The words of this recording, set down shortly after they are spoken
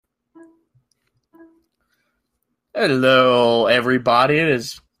Hello, everybody. It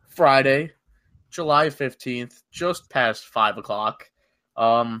is Friday, July 15th, just past 5 o'clock.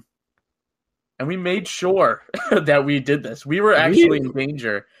 And we made sure that we did this. We were actually in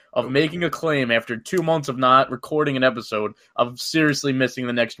danger of making a claim after 2 months of not recording an episode, of seriously missing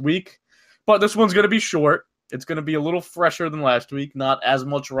the next week. But this one's going to be short. It's going to be a little fresher than last week. Not as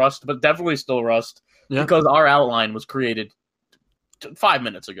much rust, but definitely still rust. Yeah. Because our outline was created 5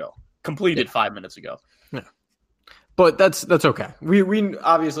 minutes ago. Completed 5 minutes ago. Yeah. But that's okay. We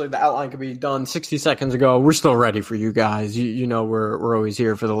obviously the outline could be done 60 seconds ago. We're still ready for you guys. You know we're always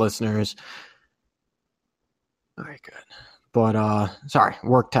here for the listeners. All right, good. But sorry,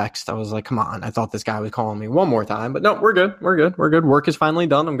 work text. I was like, come on. I thought this guy was calling me one more time. But no, we're good. We're good. We're good. Work is finally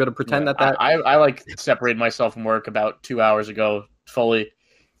done. I'm gonna pretend that I like separated myself from work about 2 hours ago fully.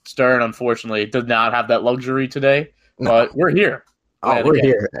 Stern, unfortunately, did not have that luxury today. But we're here. Oh, we're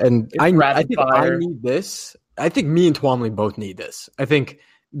here. And I think I need this. I think me and Twomley both need this. I think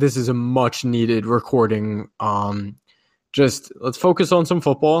this is a much needed recording. Just let's focus on some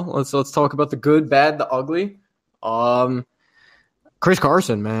football. Let's talk about the good, bad, the ugly. Chris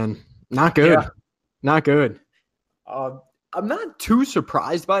Carson, man, not good. Yeah. Not good. I'm not too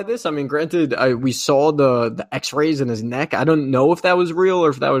surprised by this. I mean, granted, we saw the X-rays in his neck. I don't know if that was real or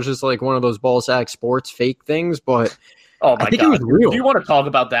if that was just like one of those ball sack sports fake things, but oh my God! Do you want to talk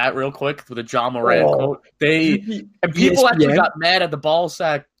about that real quick with the John Moran quote? People actually got mad at the ball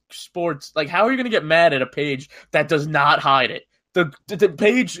sack sports. Like, how are you going to get mad at a page that does not hide it? The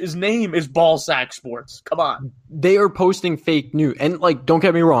page's name is Ball Sack Sports. Come on. They are posting fake news. And, like, don't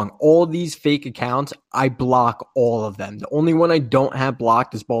get me wrong. All these fake accounts, I block all of them. The only one I don't have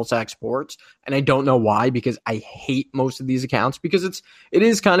blocked is Ball Sack Sports. And I don't know why, because I hate most of these accounts because it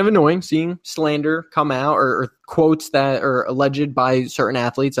is kind of annoying seeing slander come out or quotes that are alleged by certain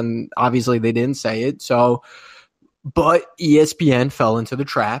athletes. And obviously they didn't say it. So, but ESPN fell into the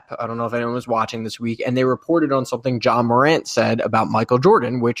trap. I don't know if anyone was watching this week, and they reported on something John Morant said about Michael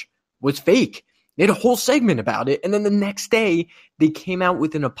Jordan, which was fake. They had a whole segment about it, and then the next day they came out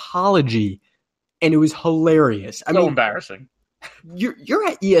with an apology, and it was hilarious. I mean, embarrassing. You're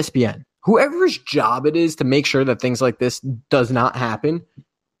at ESPN. Whoever's job it is to make sure that things like this does not happen,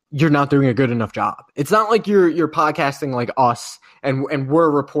 you're not doing a good enough job. It's not like you're podcasting like us, and we're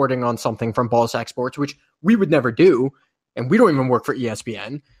reporting on something from Ball Sack Sports, which we would never do, and we don't even work for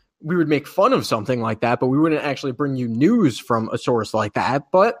ESPN. We would make fun of something like that, but we wouldn't actually bring you news from a source like that.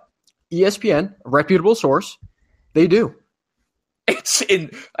 But ESPN, a reputable source, they do. It's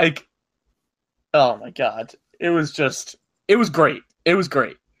in, like, oh my God. It was great. It was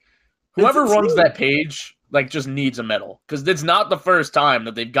great. Whoever runs that page, like, just needs a medal, because it's not the first time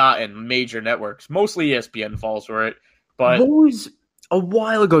that they've gotten major networks. Mostly ESPN falls for it, but a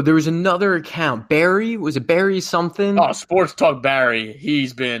while ago, there was another account. Barry? Was it Barry something? Oh, Sports Talk Barry.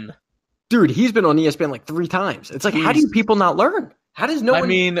 He's been on ESPN like 3 times. It's like, how do people not learn? How does no one... I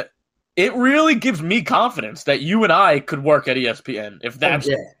mean, it really gives me confidence that you and I could work at ESPN if that's...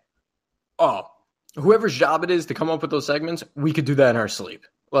 Whoever's job it is to come up with those segments, we could do that in our sleep.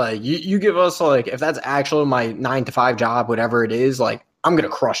 Like, you give us, like, if that's actually my 9-to-5 job, whatever it is, like, I'm going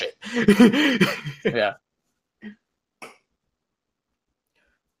to crush it. Yeah.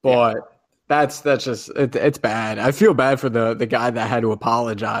 But that's just it's bad. I feel bad for the guy that had to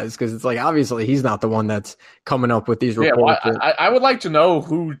apologize because it's like obviously he's not the one that's coming up with these reports. Yeah, well, I would like to know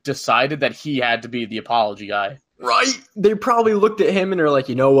who decided that he had to be the apology guy. Right? They probably looked at him and they're like,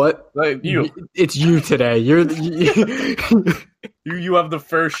 you know what? Like, it's you today. You have the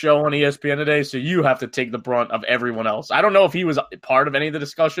first show on ESPN today, so you have to take the brunt of everyone else. I don't know if he was part of any of the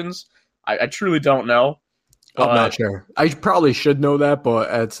discussions. I truly don't know. I'm not sure. I probably should know that,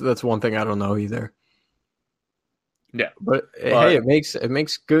 but that's one thing I don't know either. Yeah, but hey, it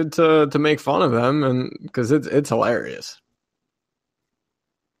makes good to make fun of them, and because it's hilarious.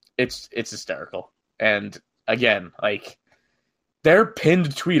 It's hysterical, and again, like their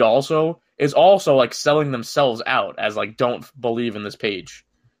pinned tweet is also like selling themselves out as like don't believe in this page.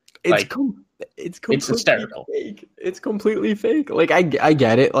 It's hysterical. Fake. It's completely fake. Like I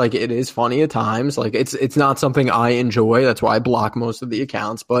get it. Like it is funny at times. Like it's not something I enjoy. That's why I block most of the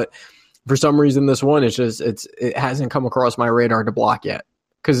accounts. But for some reason, this one it hasn't come across my radar to block yet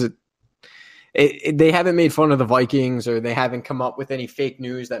because they haven't made fun of the Vikings or they haven't come up with any fake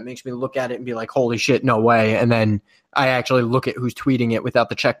news that makes me look at it and be like, holy shit, no way. And then I actually look at who's tweeting it without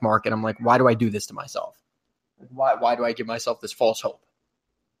the check mark, and I'm like, why do I do this to myself? Why do I give myself this false hope?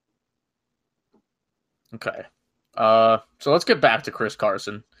 Okay. So let's get back to Chris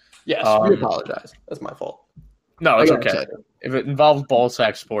Carson. Yes, we apologize. That's my fault. No, it's okay. If it involves ball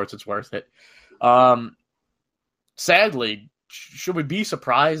sack sports, it's worth it. sadly, should we be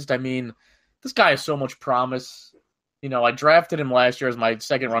surprised? I mean, this guy has so much promise. I drafted him last year as my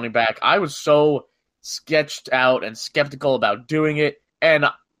second running back. I was so sketched out and skeptical about doing it, and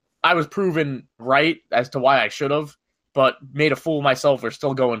I was proven right as to why I should have, but made a fool of myself for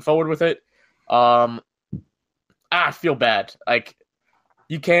still going forward with it. I feel bad. Like,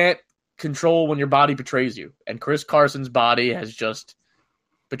 you can't control when your body betrays you, and Chris Carson's body has just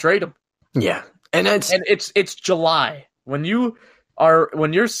betrayed him. Yeah, and it's July. When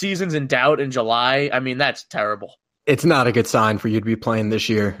your season's in doubt in July, I mean, that's terrible. It's not a good sign for you to be playing this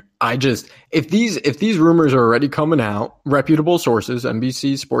year. If these rumors are already coming out, reputable sources,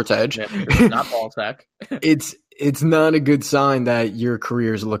 NBC, Sports Edge, not Ballsack. it's not a good sign that your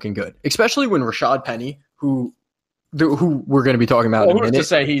career is looking good, especially when Rashad Penny, who we're going to be talking about in a minute. To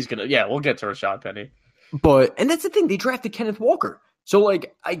say he's gonna? Yeah, we'll get to Rashad Penny. And that's the thing, they drafted Kenneth Walker, so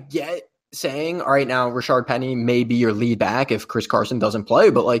like I get saying, all right, now Rashad Penny may be your lead back if Chris Carson doesn't play,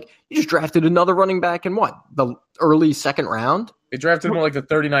 but like you just drafted another running back in the early second round. They drafted him like the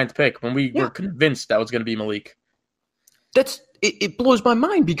 39th pick when we were convinced that was going to be Malik. It blows my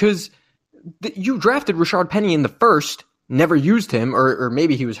mind because you drafted Rashad Penny in the first, never used him, or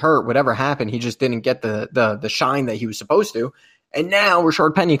maybe he was hurt, whatever happened, he just didn't get the shine that he was supposed to. And now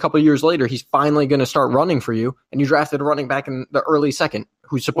Rashad Penny, a couple of years later, he's finally going to start running for you, and you drafted a running back in the early second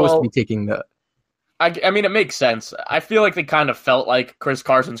who's supposed to be taking the... I mean, it makes sense. I feel like they kind of felt like Chris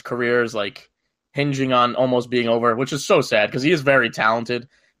Carson's career is like hinging on almost being over, which is so sad because he is very talented.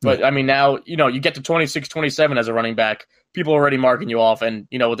 But, I mean, now, you get to 26, 27 as a running back, people are already marking you off. And,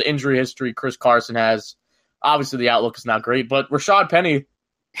 with the injury history Chris Carson has, obviously the outlook is not great. But Rashad Penny,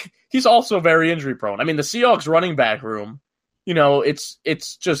 he's also very injury prone. I mean, the Seahawks running back room,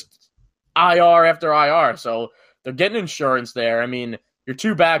 it's just IR after IR. So they're getting insurance there. I mean, your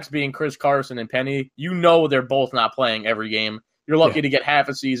two backs being Chris Carson and Penny, they're both not playing every game. You're lucky to get half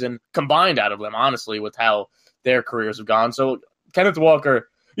a season combined out of them, honestly, with how their careers have gone. So Kenneth Walker,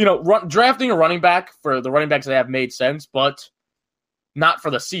 drafting a running back for the running backs they have made sense, but not for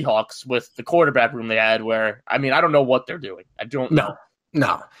the Seahawks with the quarterback room they had where, I mean, I don't know what they're doing. I don't know.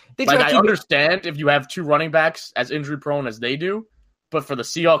 No. I understand if you have two running backs as injury prone as they do, but for the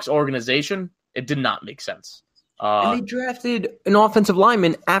Seahawks organization, it did not make sense. And they drafted an offensive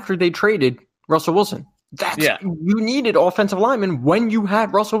lineman after they traded Russell Wilson. You needed offensive linemen when you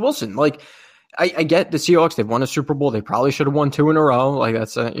had Russell Wilson. Like, I get the Seahawks, they've won a Super Bowl. They probably should have won 2 in a row. Like,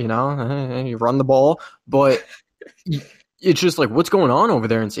 that's, you run the ball. But it's just like, what's going on over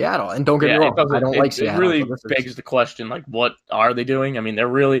there in Seattle? And don't get me wrong, I don't like Seattle. It really begs the question, like, what are they doing? I mean, they're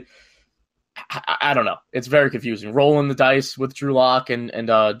really, I don't know. It's very confusing. Rolling the dice with Drew Lock and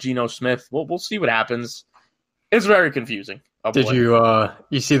Geno Smith. We'll see what happens. It's very confusing. Did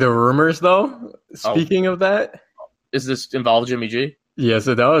you see the rumors, though? Speaking of that? Does this involve Jimmy G? Yes,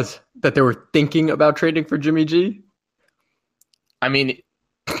 it does. That they were thinking about trading for Jimmy G? I mean,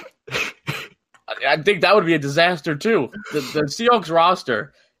 I think that would be a disaster, too. The Seahawks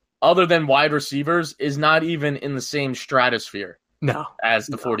roster, other than wide receivers, is not even in the same stratosphere as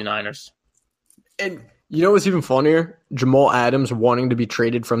the 49ers. And you know what's even funnier? Jamal Adams wanting to be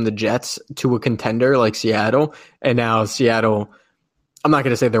traded from the Jets to a contender like Seattle. And now Seattle, I'm not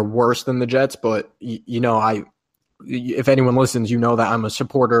going to say they're worse than the Jets, but, if anyone listens, that I'm a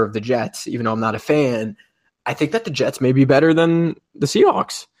supporter of the Jets, even though I'm not a fan. I think that the Jets may be better than the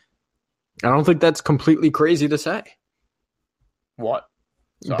Seahawks. I don't think that's completely crazy to say. What?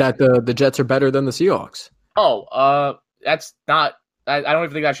 Sorry. That the Jets are better than the Seahawks. That's not. I don't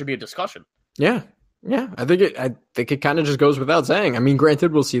even think that should be a discussion. Yeah, I think it kind of just goes without saying. I mean,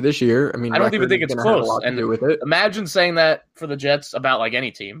 granted, we'll see this year. I mean, I don't even think it's close. And do with it. Imagine saying that for the Jets about like any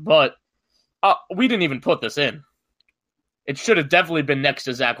team, but we didn't even put this in. It should have definitely been next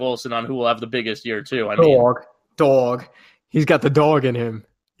to Zach Wilson on who will have the biggest year too. I mean, dog. He's got the dog in him.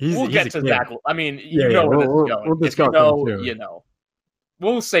 We'll get to Zach. I mean, where this is going. We'll discuss too.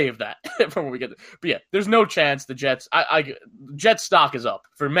 We'll save that for when we get. But yeah, there's no chance the Jets. Jets stock is up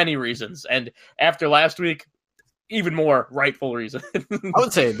for many reasons, and after last week, even more rightful reason. I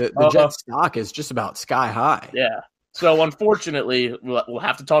would say the Jets stock is just about sky high. Yeah. So unfortunately, we'll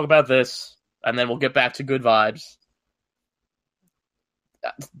have to talk about this, and then we'll get back to good vibes.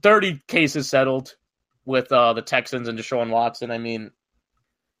 30 cases settled with the Texans and Deshaun Watson. I mean,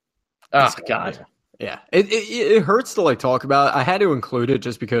 oh God. Yeah, it hurts to like talk about. I had to include it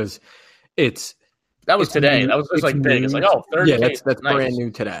just because that was today. That was just like big. It's like 30 that's nice. Brand new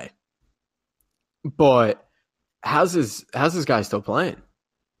today. But how's this guy still playing?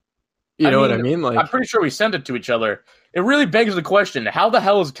 You know what I mean? Like, I'm pretty sure we sent it to each other. It really begs the question: how the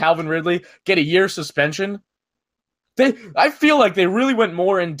hell does Calvin Ridley get a year suspension I feel like they really went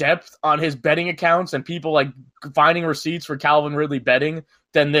more in depth on his betting accounts and people like finding receipts for Calvin Ridley betting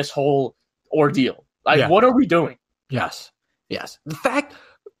than this whole ordeal. Like, what are we doing? Yes. The fact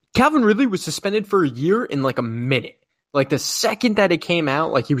Calvin Ridley was suspended for a year in like a minute. Like the second that it came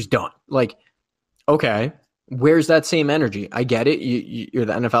out, like he was done. Like, okay, where's that same energy? I get it. You're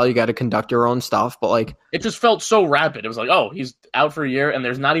the NFL. You got to conduct your own stuff. But like, it just felt so rapid. It was like, oh, he's out for a year, and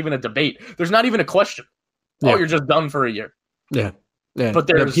there's not even a debate. There's not even a question. Oh, you're just done for a year. Yeah. But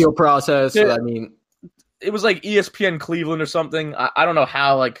there's the appeal process. Yeah, I mean, it was like ESPN Cleveland or something. I don't know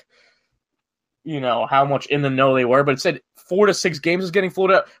how, like, how much in the know they were, but it said 4 to 6 games is getting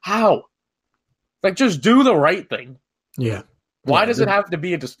floated out. How? Like, just do the right thing. Yeah. Why does it have to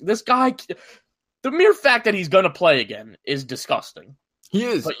be this guy? The mere fact that he's going to play again is disgusting. He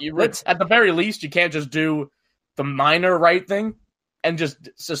is. But at the very least, you can't just do the minor right thing and just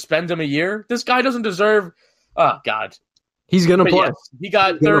suspend him a year. This guy doesn't deserve. Oh God, he's going to play. Yes, he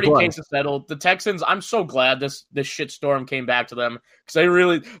got 30 cases settled. The Texans. I'm so glad this shitstorm came back to them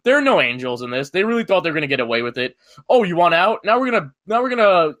because there are no angels in this. They really thought they were going to get away with it. Oh, you want out? Now we're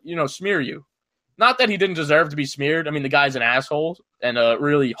gonna smear you. Not that he didn't deserve to be smeared. I mean, the guy's an asshole and a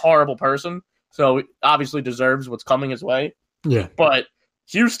really horrible person, so he obviously deserves what's coming his way. Yeah. But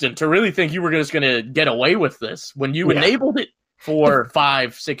Houston, to really think you were just going to get away with this when you enabled it for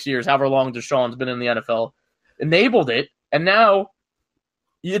 5-6 years, however long Deshaun's been in the NFL, enabled it, and now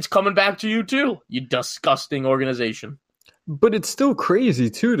it's coming back to you too, you disgusting organization. But it's still crazy,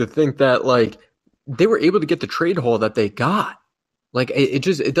 too, to think that, like, they were able to get the trade haul that they got. Like,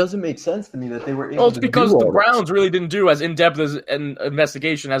 it doesn't make sense to me that they were able to. Well, it's because the Browns really didn't do as in-depth as an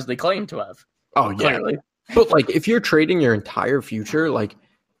investigation as they claim to have. Oh, yeah. Clearly. But, like, if you're trading your entire future, like,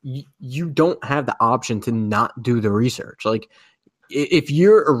 you don't have the option to not do the research. Like, if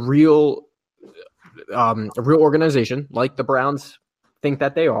you're a real organization, like the Browns think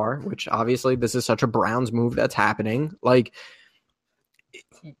that they are, which obviously this is such a Browns move that's happening, like,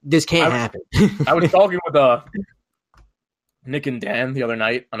 this can't happen. I was talking with Nick and Dan the other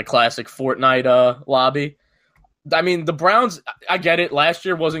night on a classic Fortnite lobby. I mean, the Browns, I get it. Last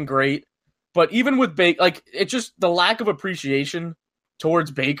year wasn't great. But even with Baker, like, it's just the lack of appreciation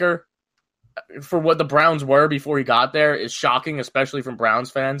towards Baker for what the Browns were before he got there is shocking, especially from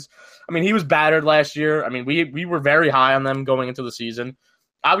Browns fans. I mean, he was battered last year. I mean, we were very high on them going into the season.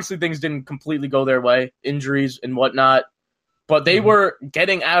 Obviously, things didn't completely go their way, injuries and whatnot. But they were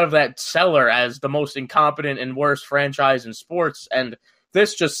getting out of that cellar as the most incompetent and worst franchise in sports. And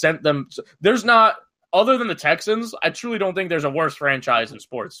this just sent them. There's not, other than the Texans, I truly don't think there's a worse franchise in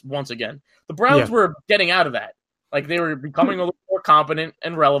sports once again. The Browns were getting out of that. Like, they were becoming a little more competent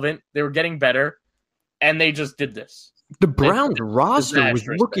and relevant. They were getting better. And they just did this. The Browns roster was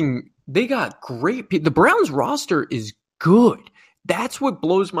looking, they got great people. The Browns roster is good. That's what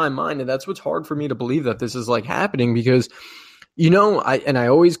blows my mind. And that's what's hard for me to believe that this is like happening because, I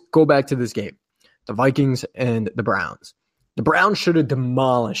always go back to this game, the Vikings and the Browns. The Browns should have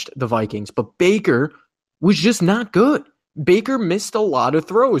demolished the Vikings, but Baker was just not good. Baker missed a lot of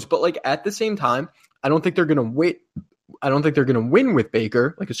throws, but like at the same time, I don't think they're going to win. I don't think they're going to win with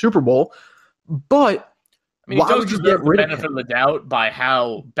Baker, like a Super Bowl. But I mean, why would you get rid of him? Benefit of the doubt by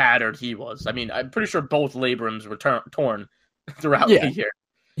how battered he was. I mean, I'm pretty sure both labrums were torn throughout the year.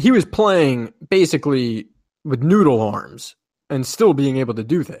 He was playing basically with noodle arms and still being able to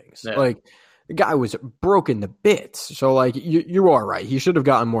do things. Yeah. Like, the guy was broken to bits. So, like, you are right. He should have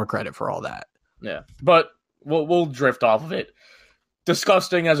gotten more credit for all that. Yeah, but we'll drift off of it.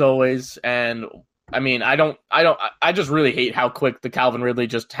 Disgusting as always, and I mean, I just really hate how quick the Calvin Ridley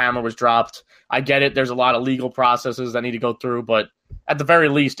just hammer was dropped. I get it. There's a lot of legal processes that need to go through, but at the very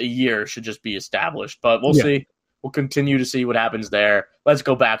least, a year should just be established. But we'll see. We'll continue to see what happens there. Let's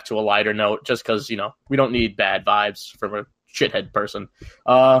go back to a lighter note, just because, we don't need bad vibes from a shithead person.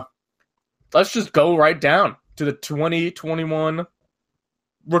 Let's just go right down to the 2021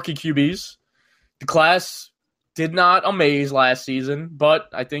 rookie QBs. The class did not amaze last season, but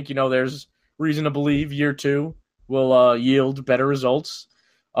I think, there's reason to believe year 2 will yield better results.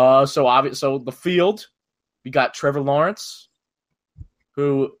 So the field, we got Trevor Lawrence,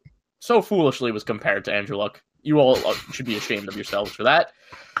 who so foolishly was compared to Andrew Luck. You all should be ashamed of yourselves for that.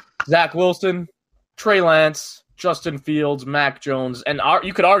 Zach Wilson, Trey Lance, Justin Fields, Mac Jones, and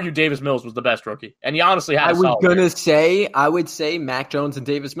you could argue Davis Mills was the best rookie, and he honestly had. I would say Mac Jones and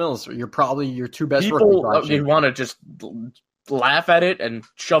Davis Mills are probably your two best rookies. People want to just laugh at it and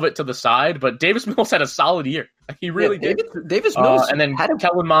shove it to the side, but Davis Mills had a solid year. He really did. Davis Mills, and then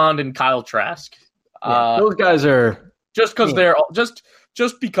Kellen Mond and Kyle Trask. Those guys are just because they're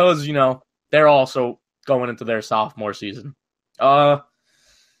just because they're also going into their sophomore season. I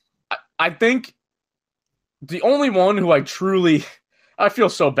think the only one who I feel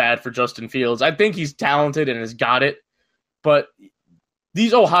so bad for Justin Fields. I think he's talented and has got it, but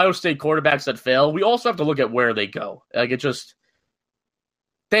these Ohio State quarterbacks that fail, we also have to look at where they go. Like they traded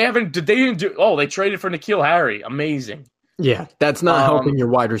for N'Keal Harry. Amazing. Yeah, that's not helping your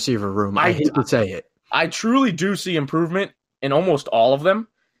wide receiver room. I hate to say it. I truly do see improvement in almost all of them.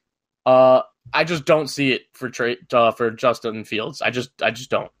 I just don't see it for Justin Fields. I just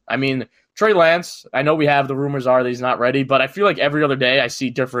don't. I mean, Trey Lance, I know we have the rumors are that he's not ready, but I feel like every other day I see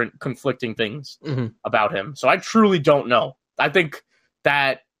different conflicting things about him. So I truly don't know. I think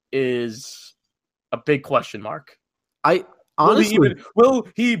that is a big question mark. Honestly, will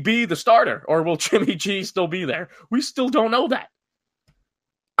he be the starter, or will Jimmy G still be there? We still don't know that.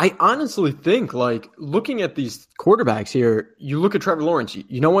 I honestly think, like, looking at these quarterbacks here, you look at Trevor Lawrence,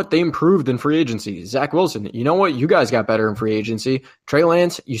 you know what? They improved in free agency. Zach Wilson, you know what? You guys got better in free agency. Trey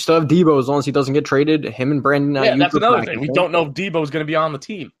Lance, you still have Debo as long as he doesn't get traded. Him and Brandon. Yeah, that's another thing. We don't know if Debo is going to be on the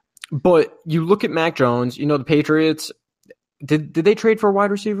team. But you look at Mac Jones, you know, the Patriots, did they trade for a wide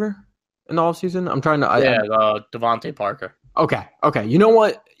receiver in the offseason? I'm trying to. Devontae Parker. Okay. You know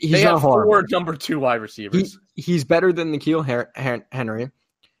what? He's they not have horrible. 4 number 2 wide receivers. He's better than N'Keal Henry.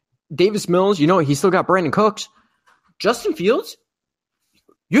 Davis Mills, you know, he still got Brandon Cooks. Justin Fields,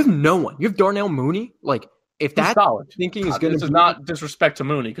 you have no one. You have Darnell Mooney. Like, if that thinking is going to be... This is not disrespect to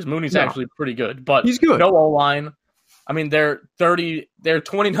Mooney, because Mooney's actually pretty good. But he's good. No O-line. I mean, their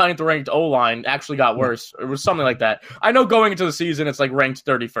 29th ranked O-line actually got worse. It was something like that. I know going into the season, it's like ranked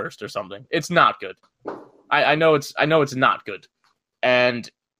 31st or something. It's not good. I know it's not good.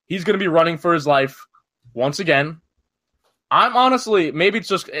 And he's going to be running for his life once again. I'm honestly, maybe it's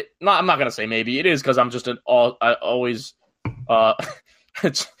just, I'm not going to say maybe. It is because I'm just it's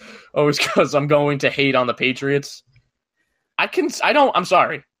always because I'm going to hate on the Patriots. I'm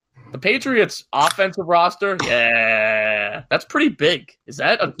sorry. The Patriots offensive roster, yeah, that's pretty big. Is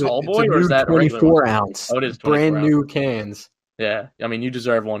that a tall boy or is that 24 ounce? Oh, it is 24 brand ounce. New cans. Yeah, I mean, you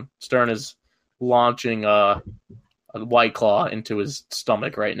deserve one. Stern is launching a White Claw into his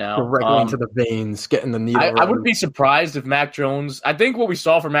stomach right now. Directly into the veins, getting the needle. I wouldn't be surprised if Mac Jones, I think what we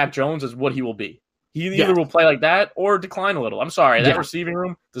saw for Mac Jones is what he will be. He either will play like that or decline a little. I'm sorry, that receiving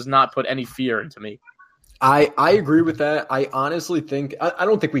room does not put any fear into me. I agree with that. I honestly think, I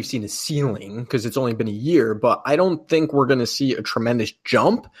don't think we've seen a ceiling because it's only been a year, but I don't think we're going to see a tremendous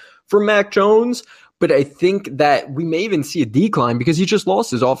jump for Mac Jones. But I think that we may even see a decline because he just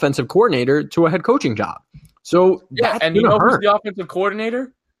lost his offensive coordinator to a head coaching job. So and you know who's the offensive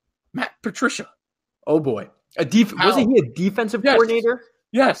coordinator? Matt Patricia. Oh boy, wasn't he a defensive coordinator?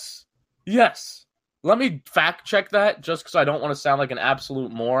 Yes. Let me fact check that just because I don't want to sound like an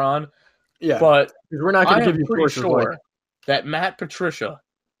absolute moron. Yeah, but we're not going to give you pretty sure that Matt Patricia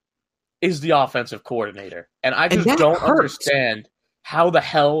is the offensive coordinator, and I just don't understand how the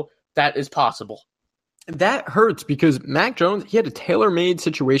hell that is possible. That hurts because Mac Jones, he had a tailor-made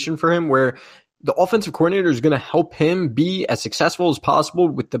situation for him where the offensive coordinator is going to help him be as successful as possible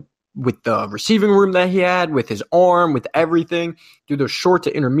with the receiving room that he had, with his arm, with everything, do those short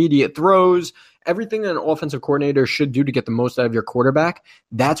to intermediate throws, everything that an offensive coordinator should do to get the most out of your quarterback.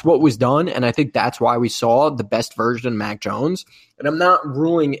 That's what was done, and I think that's why we saw the best version of Mac Jones. And I'm not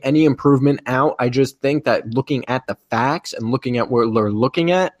ruling any improvement out. I just think that looking at the facts and looking at what we're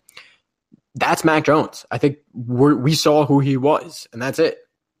looking at, that's Mac Jones. I think we saw who he was, and that's it.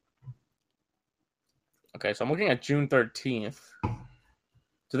 Okay, so I'm looking at June 13th.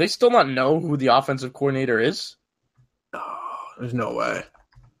 Do they still not know who the offensive coordinator is? Oh, there's no way.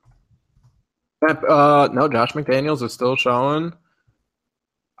 No, Josh McDaniels is still showing.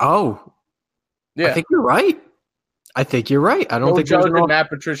 Oh. Yeah. I think you're right. I don't think Judge and Matt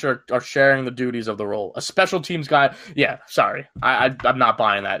Patricia are sharing the duties of the role. A special teams guy. Yeah, sorry. I'm not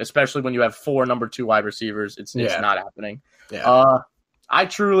buying that, especially when you have 4 number 2 wide receivers. It's not happening. Yeah. I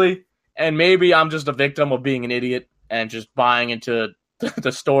truly, and maybe I'm just a victim of being an idiot and just buying into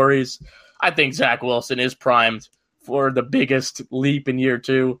the stories. I think Zach Wilson is primed for the biggest leap in year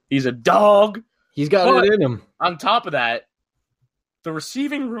 2. He's a dog. He's got it in him. On top of that, the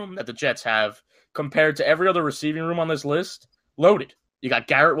receiving room that the Jets have compared to every other receiving room on this list, loaded. You got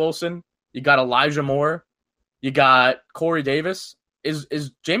Garrett Wilson. You got Elijah Moore. You got Corey Davis.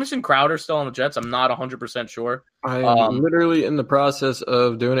 Is Jamison Crowder still on the Jets? I'm not 100% sure. I'm literally in the process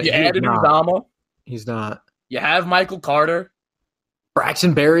of doing it. You added Uzama. He's not. You have Michael Carter.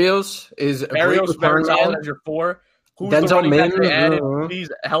 Braxton Berrios is a great return man. As your 4. Who's Denzel the running back Mims, they added? Please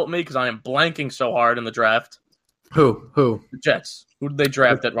help me because I am blanking so hard in the draft. Who? The Jets. Who did they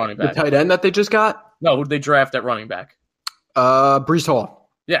draft at running The back? tight end that they just got? No, who did they draft at running back? Brees Hall.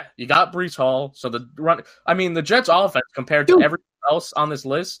 Yeah, you got Brees Hall. So the Jets offense compared to everyone else on this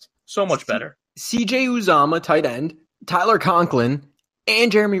list, so much better. CJ Uzama, tight end, Tyler Conklin,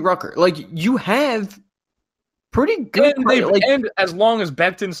 and Jeremy Rucker. Like, you have pretty good. And as long as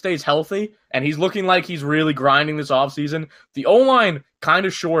Becton stays healthy and he's looking like he's really grinding this offseason, the O-line kind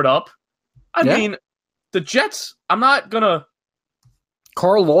of shored up. I mean, the Jets, I'm not going to.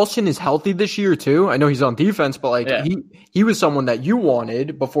 Carl Lawson is healthy this year, too. I know he's on defense, but he was someone that you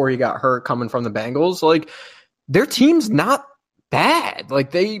wanted before he got hurt coming from the Bengals. Like, their team's not bad.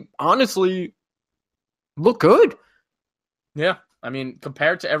 Like, they honestly look good. Yeah. I mean,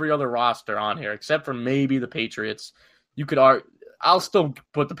 compared to every other roster on here, except for maybe the Patriots, you could argue. I'll still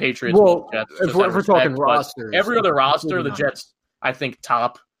put the Patriots. Well, the Jets, if we're talking rosters, every other roster, the Jets, I think,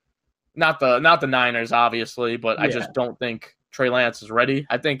 top. Not the Niners, obviously, but I just don't think Trey Lance is ready.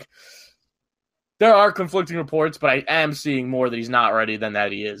 I think there are conflicting reports, but I am seeing more that he's not ready than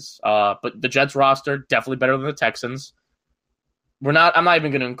that he is. But the Jets roster definitely better than the Texans. I'm not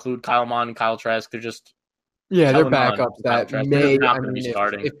even going to include Kyle Mond and Kyle Trask. They're just. Yeah, they're backups that may not be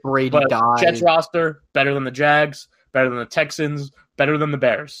starting. If Brady dies. Jets roster, better than the Jags, better than the Texans, better than the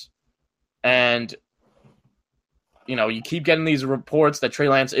Bears. And, you keep getting these reports that Trey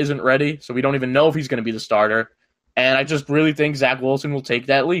Lance isn't ready, so we don't even know if he's going to be the starter. And I just really think Zach Wilson will take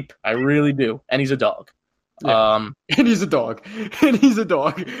that leap. I really do. And he's a dog. Yeah. And he's a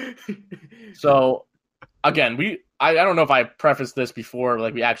dog. So, again, I don't know if I prefaced this before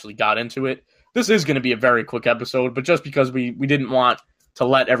we actually got into it. This is going to be a very quick episode, but just because we didn't want to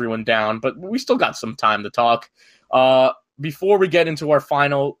let everyone down, but we still got some time to talk. Before we get into our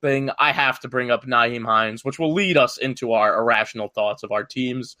final thing, I have to bring up Nyheim Hines, which will lead us into our irrational thoughts of our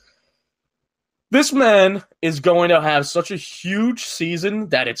teams. This man is going to have such a huge season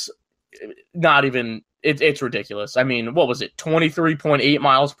that it's not even it's ridiculous. I mean, what was it? 23.8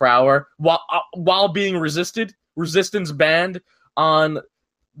 miles per hour while being resistance banned on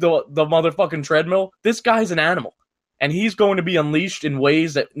the motherfucking treadmill. This guy's an animal, and he's going to be unleashed in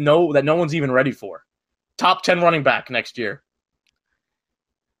ways that no one's even ready for. Top 10 running back next year.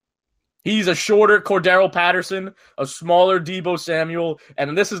 He's a shorter Cordero Patterson, a smaller Deebo Samuel,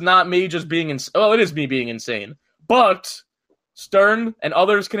 and this is not me just being it is me being insane. But Stern and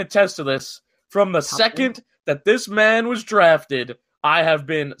others can attest to this. From the second that this man was drafted, I have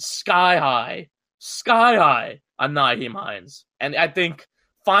been sky high on Nyheim Hines. And I think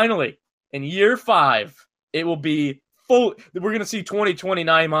finally, in year 5, it will be full. We're going to see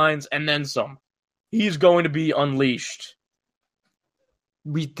 2029 Hines and then some. He's going to be unleashed.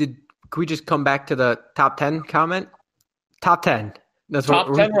 Could we just come back to the top 10 comment? Top 10. That's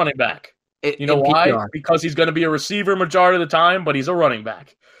top 10 running back. You know why? PPR. Because he's going to be a receiver majority of the time, but he's a running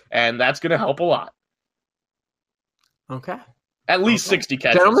back. And that's going to help a lot. Okay. At least 60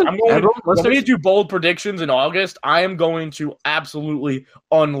 catches. I'm going to do bold predictions in August. I am going to absolutely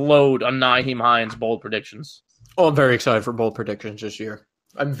unload on Nyheim Hines' bold predictions. Oh, I'm very excited for bold predictions this year.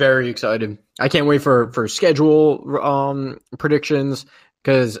 I'm very excited. I can't wait for schedule predictions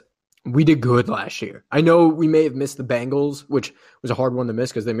because we did good last year. I know we may have missed the Bengals, which was a hard one to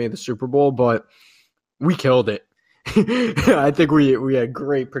miss because they made the Super Bowl, but we killed it. I think we had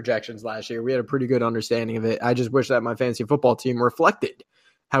great projections last year. We had a pretty good understanding of it. I just wish that my fantasy football team reflected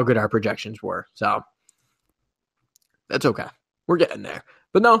how good our projections were. So that's okay. We're getting there.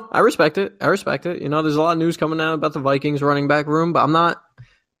 But no, I respect it. There's a lot of news coming out about the Vikings running back room, but I'm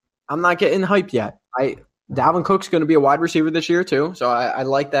not getting hyped yet. Dalvin Cook's going to be a wide receiver this year too, so I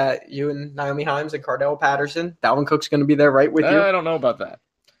like that. You and Nyheim Hines and Cordell Patterson. Dalvin Cook's going to be there right with you. I don't know about that.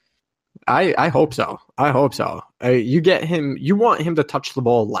 I hope so. You get him. You want him to touch the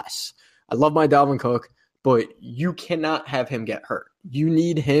ball less. I love my Dalvin Cook, but you cannot have him get hurt. You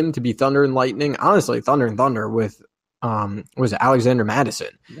need him to be thunder and lightning. Honestly, thunder and thunder with was it Alexander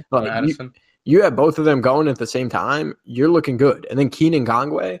Madison? You have both of them going at the same time. You're looking good, and then Keenan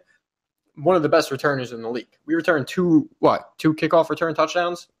Gongway, one of the best returners in the league. We returned two kickoff return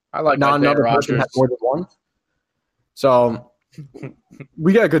touchdowns. I like not another person had more than one. So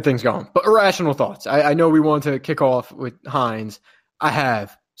we got good things going. But irrational thoughts. I know we want to kick off with Hines. I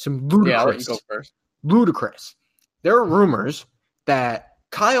have some ludicrous. Yeah, I'll let you go first. Ludicrous. There are rumors that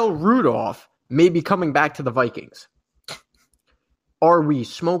Kyle Rudolph may be coming back to the Vikings. Are we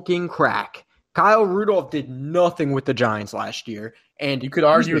smoking crack? Kyle Rudolph did nothing with the Giants last year, and you could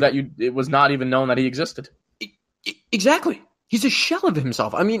argue that it was not even known that he existed. Exactly. He's a shell of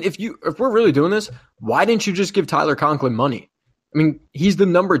himself. I mean, if we're really doing this, why didn't you just give Tyler Conklin money? I mean, he's the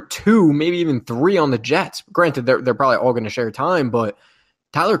number 2, maybe even 3 on the Jets. Granted, they're probably all going to share time, but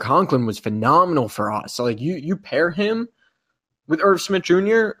Tyler Conklin was phenomenal for us. So, like, you pair him with Irv Smith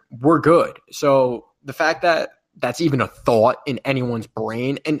Jr., we're good. So the fact that that's even a thought in anyone's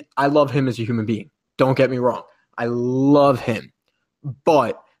brain, and I love him as a human being. Don't get me wrong. I love him.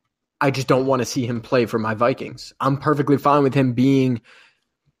 But I just don't want to see him play for my Vikings. I'm perfectly fine with him being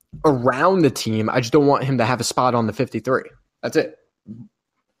around the team. I just don't want him to have a spot on the 53. That's it.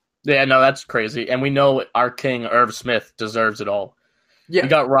 Yeah, no, that's crazy. And we know our king, Irv Smith, deserves it all. Yeah. We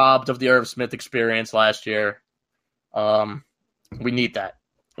got robbed of the Irv Smith experience last year. We need that.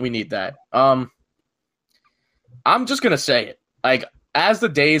 We need that. I'm just going to say it. Like, as the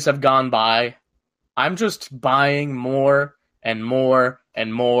days have gone by, I'm just buying more and more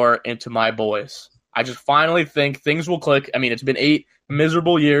and more into my boys. I just finally think things will click. I mean, it's been 8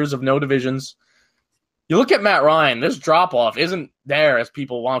 miserable years of no divisions. You look at Matt Ryan, this drop-off isn't there as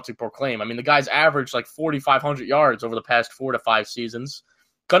people want to proclaim. I mean, the guy's averaged like 4,500 yards over the past 4 to 5 seasons.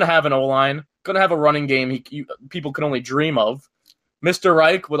 Going to have an O-line. Going to have a running game people can only dream of. Mr.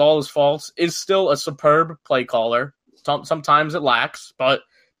 Reich, with all his faults, is still a superb play caller. Sometimes it lacks, but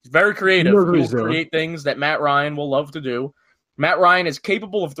he's very creative. He will create things that Matt Ryan will love to do. Matt Ryan is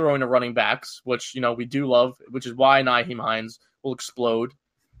capable of throwing to running backs, which we do love, which is why Nyheim Hines will explode.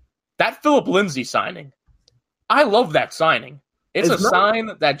 That Phillip Lindsay signing, I love that signing. It's a sign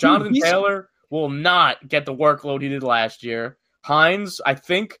that Jonathan Taylor will not get the workload he did last year. Hines, I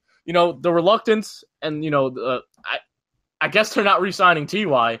think, the reluctance and, I guess they're not re-signing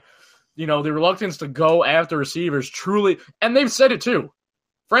T.Y. The reluctance to go after receivers truly, and they've said it too.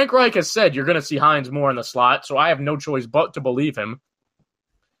 Frank Reich has said you're going to see Hines more in the slot, so I have no choice but to believe him.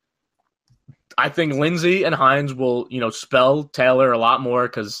 I think Lindsay and Hines will, spell Taylor a lot more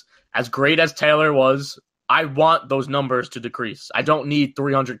because as great as Taylor was, I want those numbers to decrease. I don't need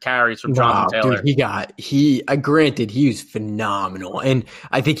 300 carries from Jonathan Taylor. Dude, granted, he's phenomenal, and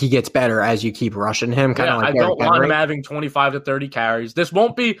I think he gets better as you keep rushing him. I don't want him having 25 to 30 carries. This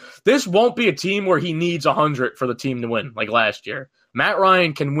won't be a team where he needs 100 for the team to win like last year. Matt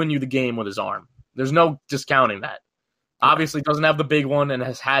Ryan can win you the game with his arm. There's no discounting that. Obviously, doesn't have the big one and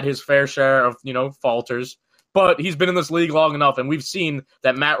has had his fair share of falters. But he's been in this league long enough, and we've seen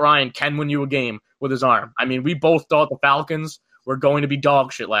that Matt Ryan can win you a game with his arm. I mean, we both thought the Falcons were going to be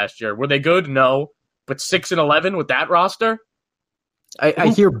dog shit last year. Were they good? No. But 6-11 with that roster? I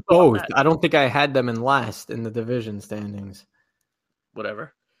hear both. I don't think I had them in last in the division standings.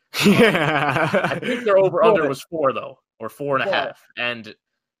 Whatever. Yeah. I think their over-under was 4, though, or 4.5. And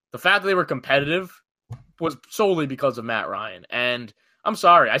the fact that they were competitive was solely because of Matt Ryan. And I'm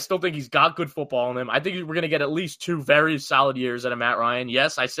sorry. I still think he's got good football in him. I think we're going to get at least 2 very solid years out of Matt Ryan.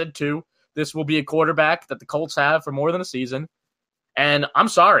 Yes, I said 2. This will be a quarterback that the Colts have for more than a season. And I'm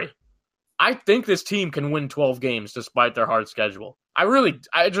sorry. I think this team can win 12 games despite their hard schedule. I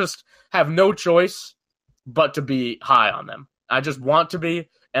just have no choice but to be high on them. I just want to be,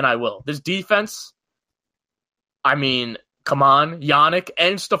 and I will. This defense, I mean, come on. Yannick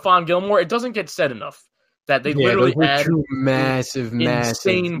and Stephon Gilmore, it doesn't get said enough. That they literally had 2 massive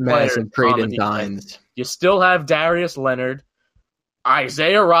trade-in signs. You still have Darius Leonard.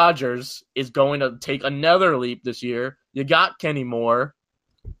 Isaiah Rodgers is going to take another leap this year. You got Kenny Moore.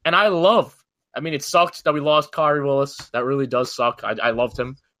 And it sucked that we lost Khari Willis. That really does suck. I loved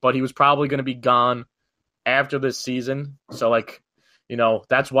him. But he was probably going to be gone after this season. So,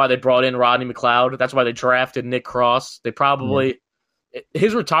 that's why they brought in Rodney McLeod. That's why they drafted Nick Cross.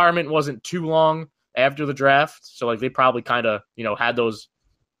 His retirement wasn't too long after the draft. So, they probably kind of, had those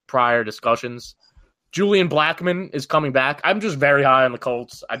prior discussions. Julian Blackmon is coming back. I'm just very high on the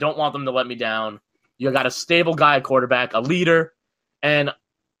Colts. I don't want them to let me down. You got a stable guy at quarterback, a leader, and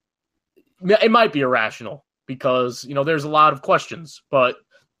it might be irrational because, there's a lot of questions. But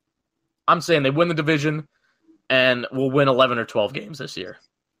I'm saying they win the division and will win 11 or 12 games this year.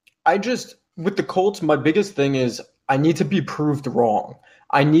 With the Colts, my biggest thing is I need to be proved wrong.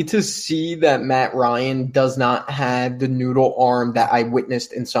 I need to see that Matt Ryan does not have the noodle arm that I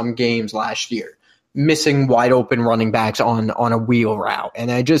witnessed in some games last year, missing wide open running backs on a wheel route.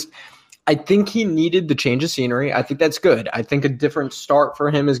 And I think he needed the change of scenery. I think that's good. I think a different start for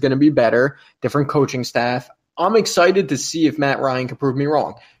him is going to be better, different coaching staff. I'm excited to see if Matt Ryan can prove me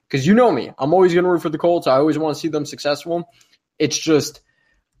wrong because you know me. I'm always going to root for the Colts. I always want to see them successful. It's just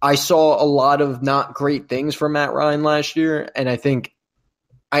I saw a lot of not great things from Matt Ryan last year, and I think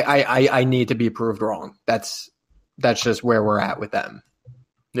I need to be proved wrong. That's just where we're at with them.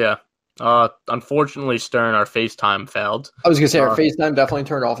 Yeah, Unfortunately, Stern, our FaceTime failed. I was going to say, our FaceTime definitely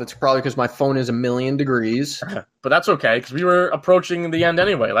turned off. It's probably because my phone is 1,000,000 degrees. But that's okay, because we were approaching the end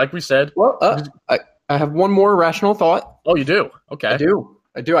anyway, like we said. Well, I have one more rational thought. Oh, you do? Okay. I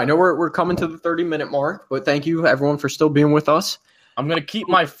do. I know we're coming to the 30-minute mark, but thank you, everyone, for still being with us. I'm going to keep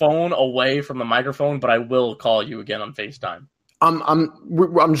my phone away from the microphone, but I will call you again on FaceTime. I'm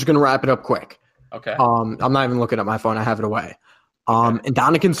just going to wrap it up quick. Okay. I'm not even looking at my phone. I have it away. And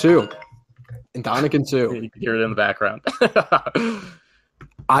Ndamukong Suh. You can hear it in the background.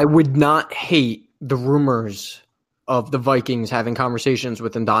 I would not hate the rumors of the Vikings having conversations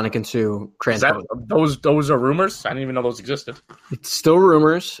with Ndamukong Suh. Those are rumors? I didn't even know those existed. It's still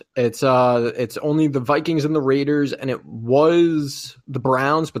rumors. It's only the Vikings and the Raiders, and it was the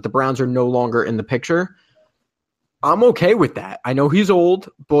Browns, but the Browns are no longer in the picture. I'm okay with that. I know he's old,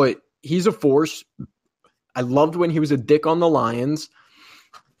 but he's a force. I loved when he was a dick on the Lions.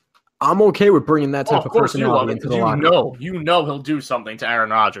 I'm okay with bringing that type of personality into the locker room. You know he'll do something to Aaron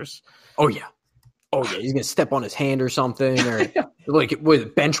Rodgers. Oh, yeah. He's going to step on his hand or something. Or like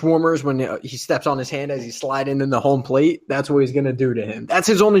with bench warmers when he steps on his hand as he's sliding in the home plate. That's what he's going to do to him. That's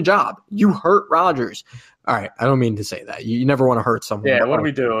his only job. You hurt Rodgers. All right. I don't mean to say that. You never want to hurt someone. Yeah, what are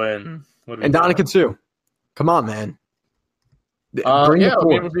we doing? And Ndamukong Suh. Come on, man. It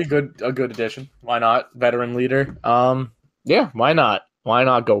would be a good addition. Why not? Veteran leader. Yeah, why not? Why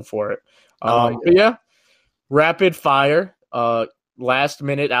not go for it? But yeah, rapid fire. Last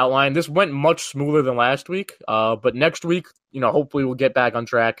minute outline. This went much smoother than last week. But next week, hopefully we'll get back on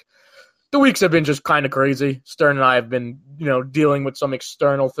track. The weeks have been just kind of crazy. Stern and I have been, dealing with some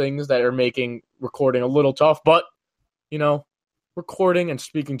external things that are making recording a little tough. But, recording and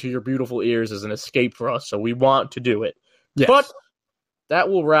speaking to your beautiful ears is an escape for us. So we want to do it. Yes. But that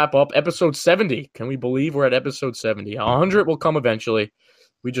will wrap up episode 70. Can we believe we're at episode 70? 100 will come eventually.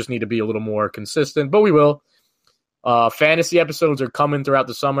 We just need to be a little more consistent, but we will. Fantasy episodes are coming throughout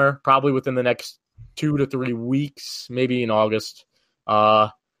the summer, probably within the next 2 to 3 weeks, maybe in August.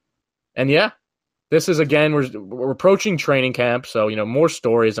 And yeah, this is, again, we're approaching training camp, so, more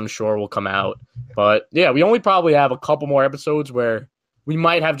stories I'm sure will come out. But yeah, we only probably have a couple more episodes where we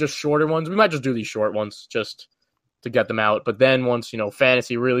might have just shorter ones. We might just do these short ones just to get them out. But then once,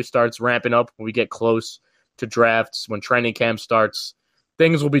 fantasy really starts ramping up, when we get close to drafts, when training camp starts,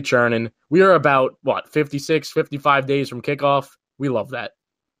 things will be churning. We are about, 56, 55 days from kickoff. We love that.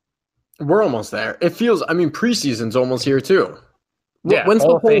 We're almost there. It feels, preseason's almost here too. Yeah, when's the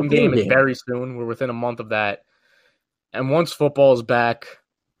Hall of Fame game is very soon. We're within a month of that. And once football is back,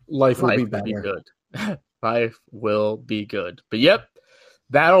 life will be good. Life will be good. But yep,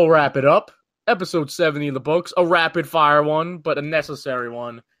 that'll wrap it up. Episode 70 in the books, a rapid fire one, but a necessary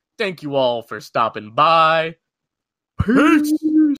one. Thank you all for stopping by. Peace.